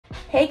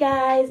Hey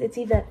guys, it's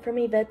Iveth from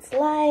Iveth's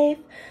Life.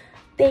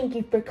 Thank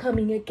you for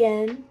coming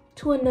again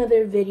to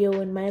another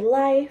video in my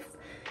life.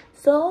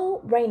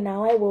 So right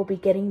now I will be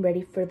getting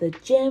ready for the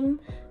gym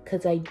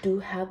because I do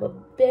have a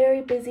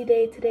very busy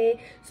day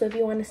today. So if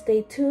you want to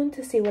stay tuned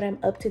to see what I'm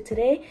up to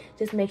today,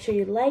 just make sure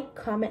you like,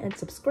 comment, and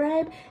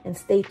subscribe, and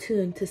stay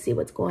tuned to see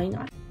what's going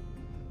on.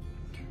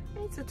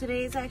 Alright, so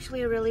today is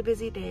actually a really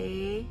busy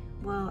day.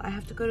 Well, I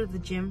have to go to the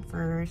gym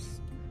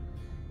first,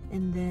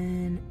 and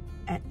then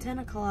at 10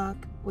 o'clock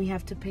we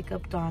have to pick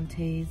up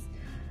Dante's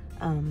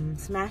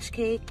smash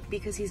cake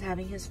because he's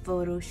having his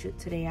photo shoot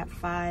today at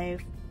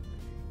 5,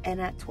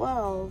 and at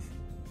 12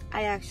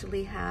 I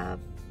actually have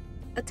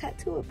a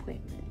tattoo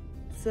appointment.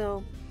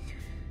 So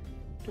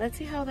let's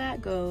see how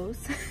that goes.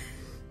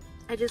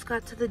 I just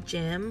got to the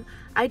gym.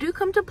 I do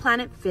come to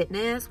Planet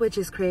Fitness, which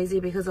is crazy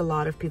because a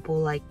lot of people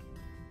like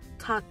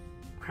talk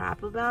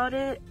crap about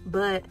it,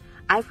 but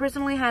I've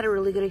personally had a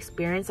really good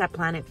experience at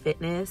Planet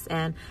Fitness,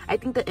 and I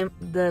think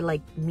the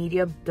like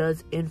media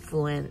does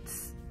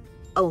influence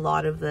a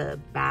lot of the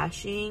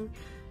bashing.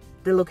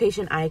 The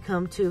location I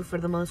come to for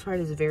the most part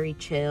is very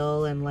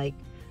chill, and like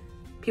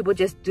people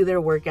just do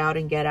their workout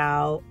and get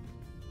out,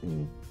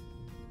 and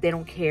they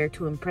don't care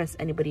to impress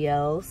anybody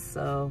else.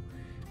 So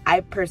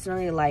I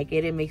personally like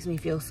it. It makes me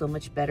feel so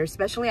much better,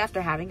 especially after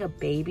having a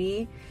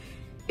baby.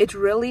 It's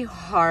really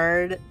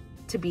hard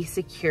to be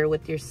secure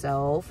with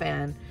yourself,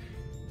 and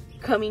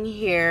coming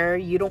here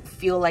you don't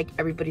feel like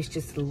everybody's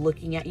just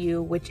looking at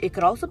you, which it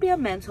could also be a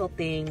mental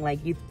thing.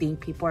 Like you think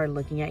people are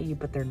looking at you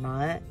but they're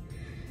not.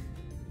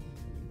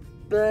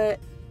 But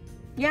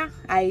yeah,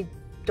 I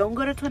don't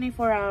go to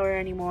 24-hour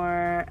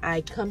anymore.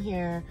 I come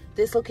here.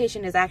 This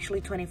location is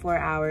actually 24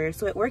 hours,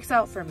 so it works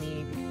out for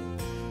me.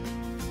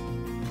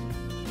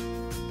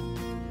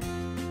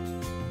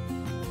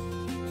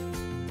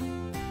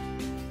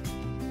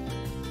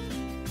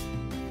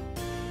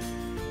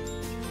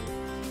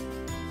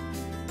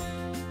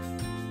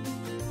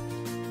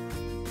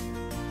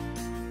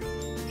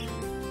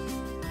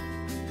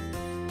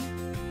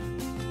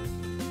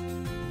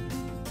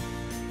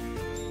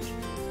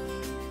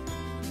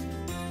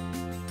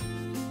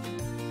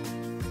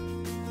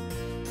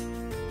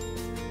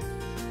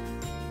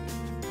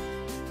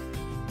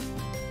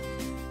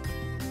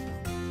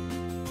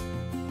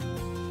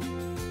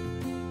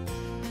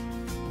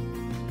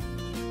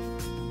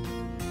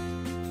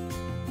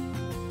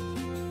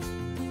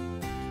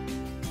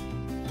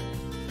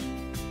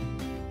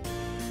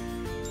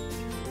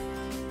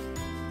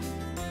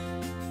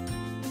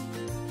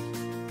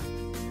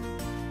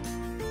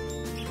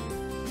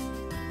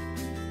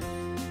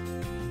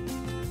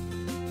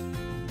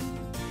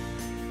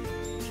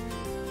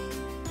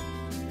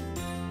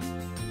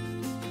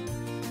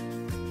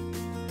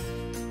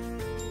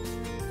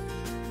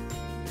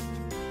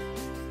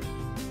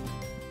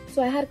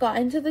 So I had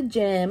gotten to the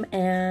gym,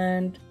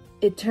 and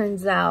it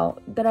turns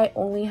out that I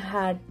only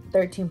had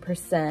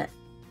 13%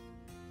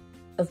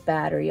 of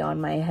battery on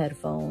my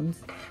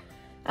headphones.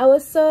 I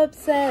was so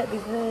upset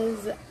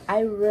because I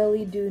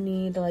really do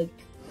need like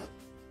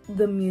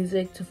the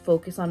music to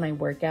focus on my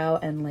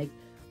workout and like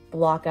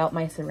block out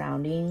my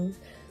surroundings.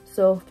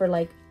 So for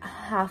like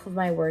half of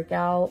my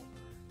workout,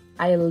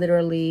 I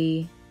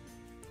literally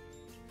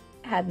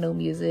had no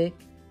music.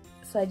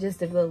 So I just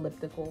did the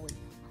elliptical.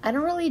 I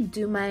don't really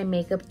do my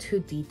makeup too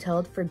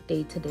detailed for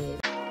day to day.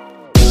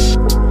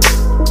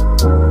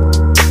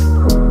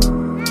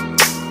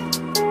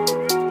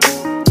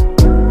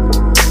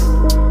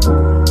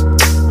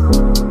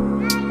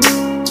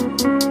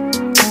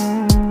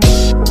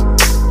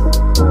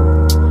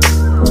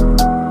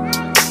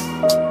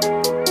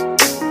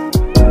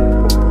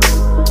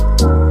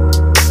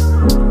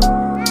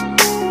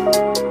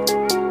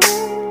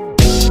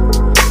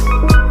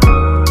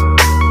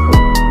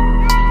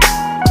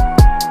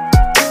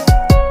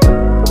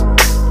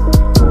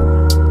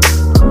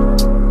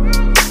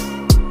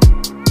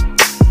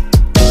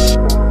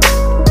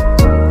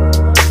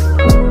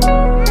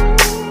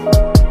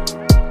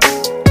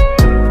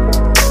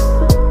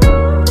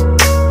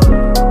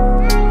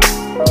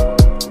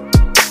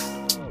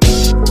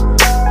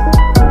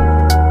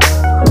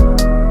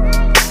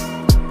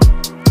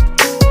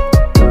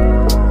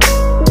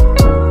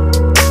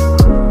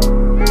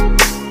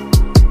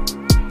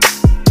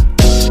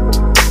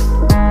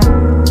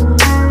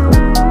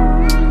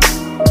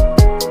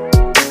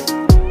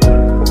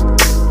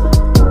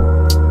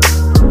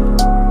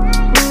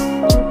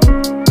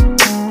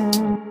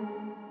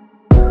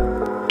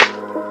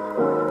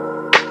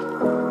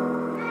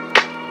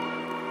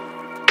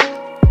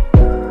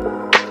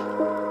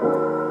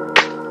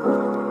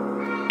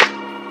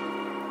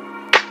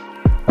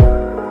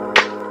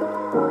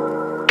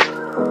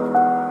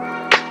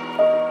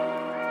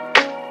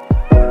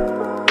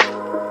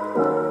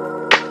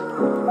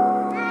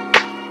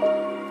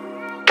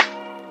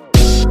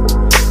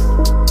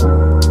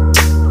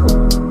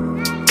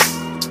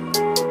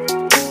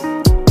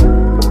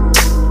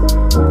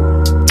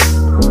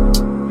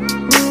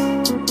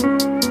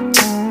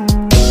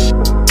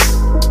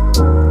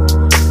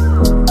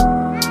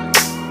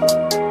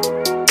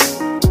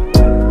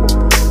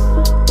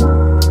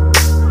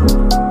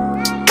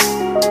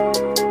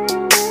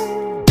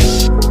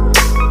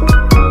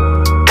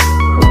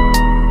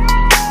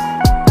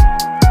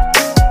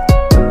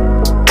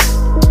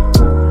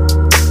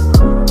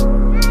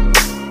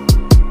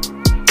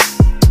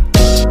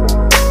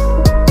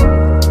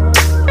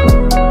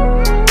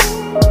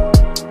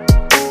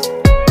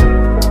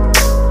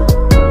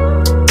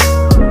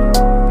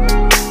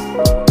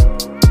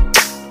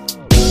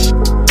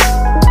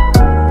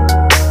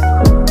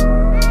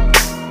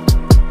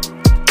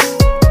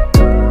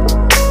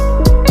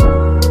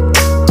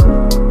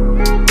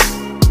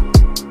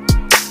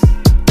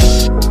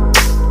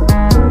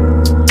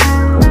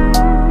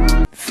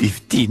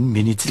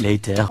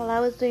 later. While I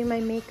was doing my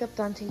makeup,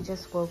 Dante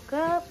just woke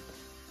up.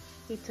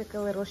 He took a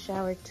little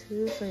shower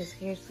too, so his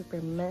hair's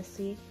super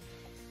messy.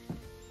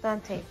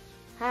 Dante,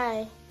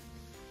 hi.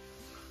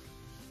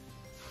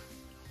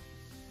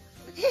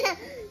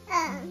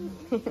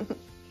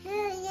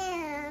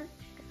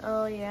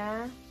 Oh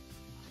yeah?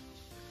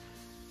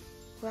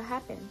 What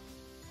happened?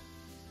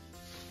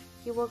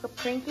 You woke up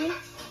cranky?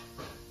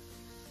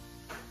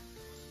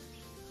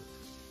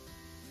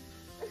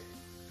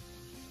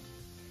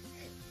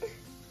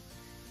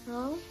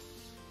 No?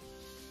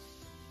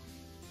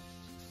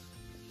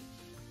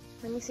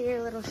 Let me see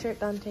your little shirt,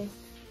 Dante.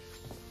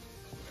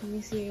 Let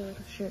me see your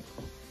little shirt.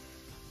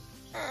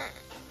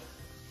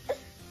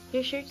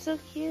 Your shirt's so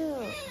cute.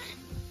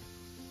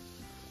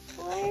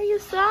 Why are you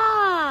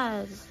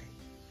sad?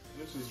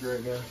 This is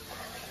great now.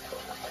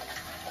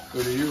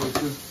 What are you?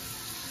 What's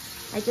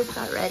this? I just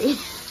got ready.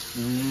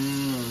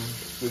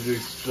 Did you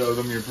show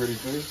them your pretty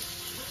face?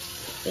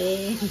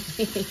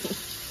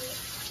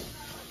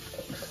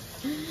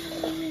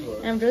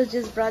 Ambrose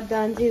just brought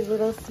Dante's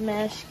little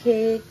smash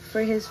cake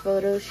for his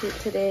photo shoot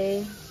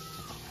today.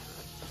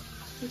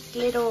 It's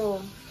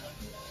little.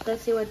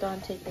 Let's see what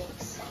Dante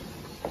thinks.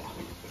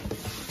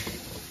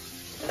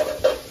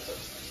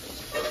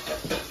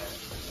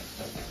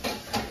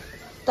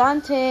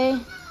 Dante,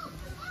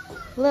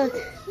 look.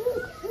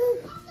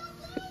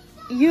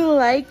 You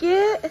like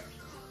it?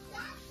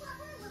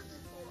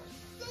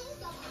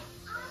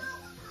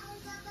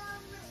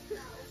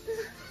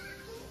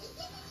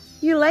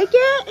 You like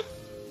it?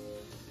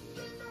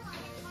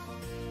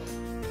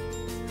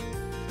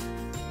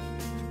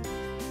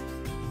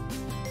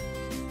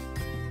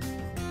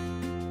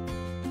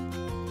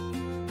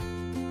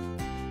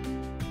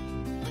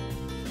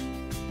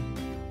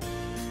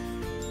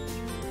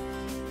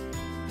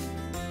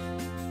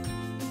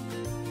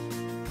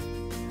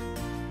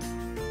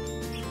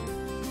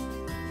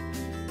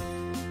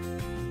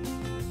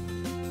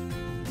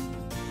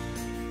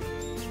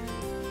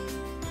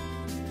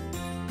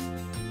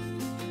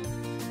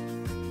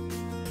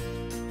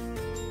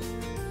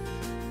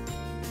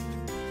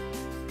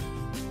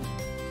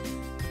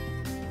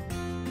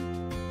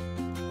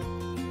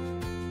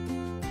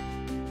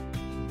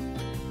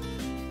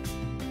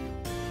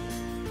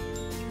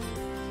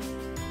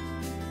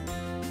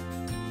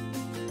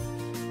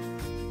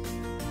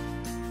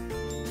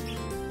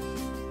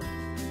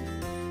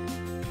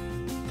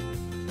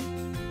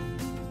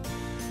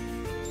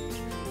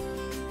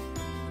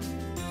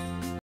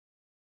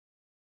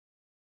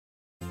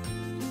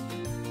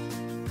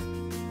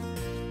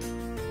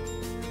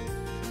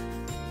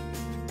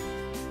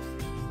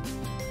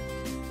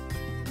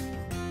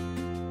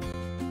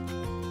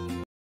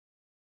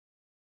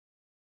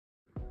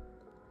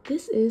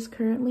 This is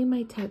currently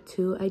my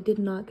tattoo. I did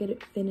not get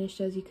it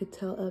finished, as you could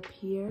tell up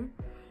here,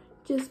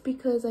 just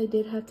because I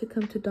did have to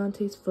come to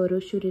Dante's photo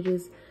shoot. It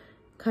is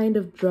kind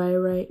of dry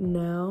right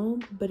now,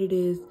 but it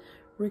is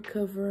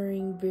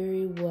recovering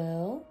very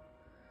well.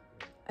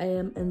 I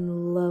am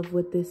in love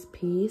with this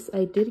piece.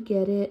 I did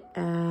get it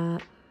at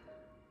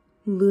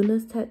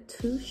Luna's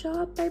Tattoo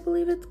Shop, I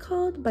believe it's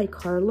called, by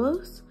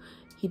Carlos.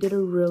 He did a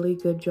really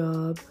good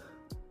job.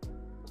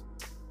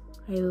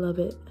 I love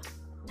it.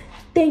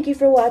 Thank you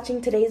for watching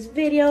today's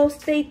video.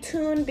 Stay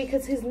tuned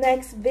because his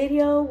next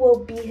video will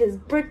be his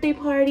birthday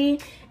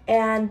party,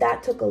 and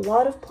that took a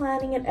lot of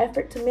planning and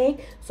effort to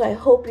make, so I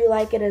hope you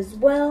like it as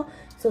well.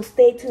 So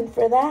stay tuned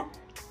for that.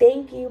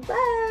 Thank you.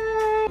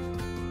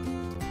 Bye.